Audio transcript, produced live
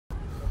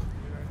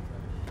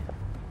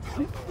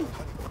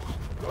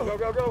Go, go,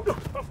 go, go.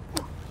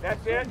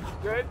 That's it.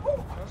 Good.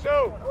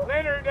 So,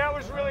 Leonard, that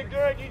was really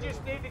good. You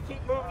just need to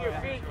keep moving your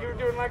feet. You're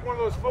doing like one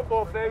of those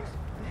football things.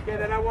 Okay,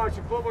 then I watch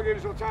the football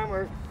games all the time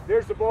where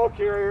there's the ball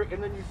carrier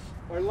and then you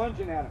are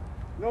lunging at him.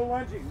 No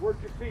lunging. Work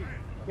your feet.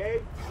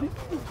 Okay?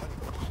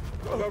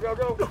 Go, go,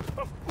 go, go.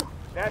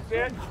 That's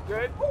it.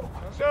 Good.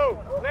 So,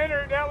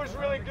 Leonard, that was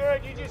really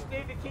good. You just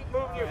need to keep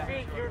moving your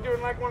feet. You're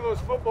doing like one of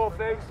those football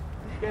things.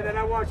 Okay, then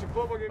I watch the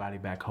football game. Everybody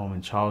back home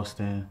in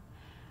Charleston,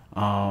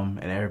 and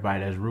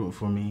everybody that's rooting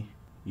for me,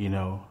 you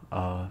know,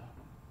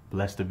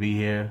 blessed to be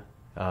here.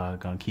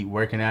 Gonna keep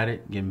working at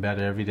it, getting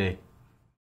better every day.